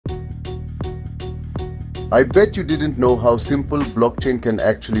I bet you didn't know how simple blockchain can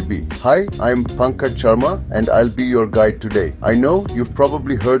actually be. Hi, I'm Pankaj Sharma and I'll be your guide today. I know you've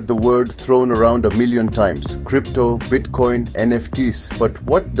probably heard the word thrown around a million times. Crypto, Bitcoin, NFTs. But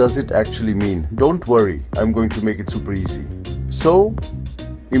what does it actually mean? Don't worry, I'm going to make it super easy. So,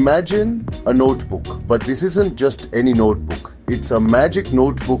 imagine a notebook, but this isn't just any notebook. It's a magic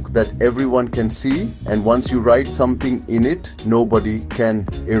notebook that everyone can see, and once you write something in it, nobody can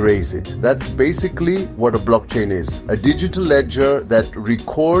erase it. That's basically what a blockchain is. A digital ledger that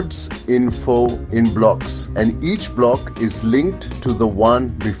records info in blocks, and each block is linked to the one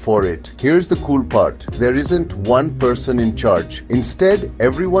before it. Here's the cool part. There isn't one person in charge. Instead,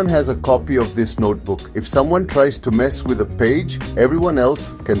 everyone has a copy of this notebook. If someone tries to mess with a page, everyone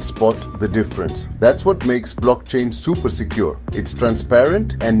else can spot the difference. That's what makes blockchain super secure. It's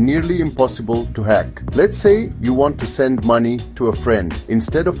transparent and nearly impossible to hack. Let's say you want to send money to a friend.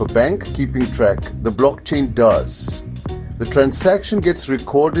 Instead of a bank keeping track, the blockchain does. The transaction gets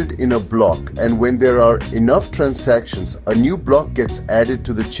recorded in a block, and when there are enough transactions, a new block gets added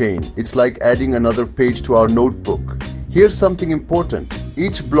to the chain. It's like adding another page to our notebook. Here's something important.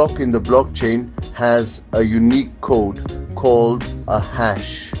 Each block in the blockchain has a unique code called a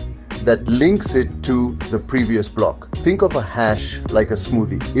hash that links it to the previous block. Think of a hash like a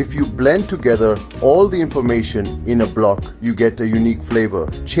smoothie. If you blend together all the information in a block, you get a unique flavor.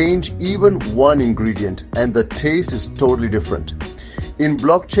 Change even one ingredient and the taste is totally different. In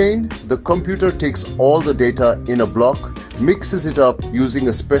blockchain, the computer takes all the data in a block, mixes it up using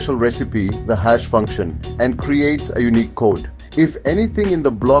a special recipe, the hash function, and creates a unique code. If anything in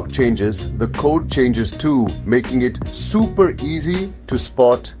the block changes, the code changes too, making it super easy to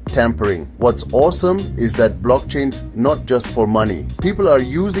spot tampering. What's awesome is that blockchain's not just for money. People are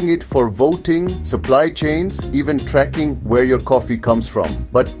using it for voting, supply chains, even tracking where your coffee comes from.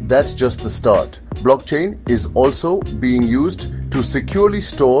 But that's just the start. Blockchain is also being used to securely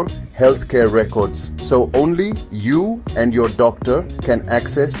store healthcare records, so only you and your doctor can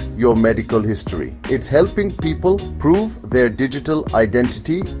access your medical history. It's helping people prove their digital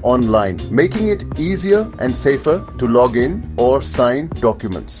identity online, making it easier and safer to log in or sign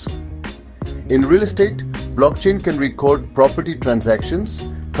documents. In real estate, blockchain can record property transactions,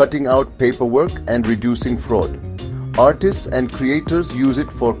 cutting out paperwork and reducing fraud. Artists and creators use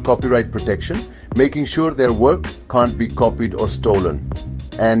it for copyright protection, making sure their work can't be copied or stolen.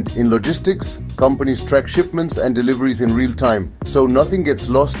 And in logistics, companies track shipments and deliveries in real time, so nothing gets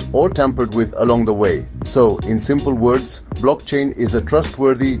lost or tampered with along the way. So, in simple words, blockchain is a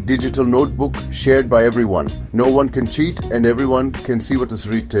trustworthy digital notebook shared by everyone. No one can cheat and everyone can see what is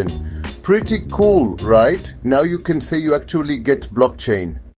written. Pretty cool, right? Now you can say you actually get blockchain.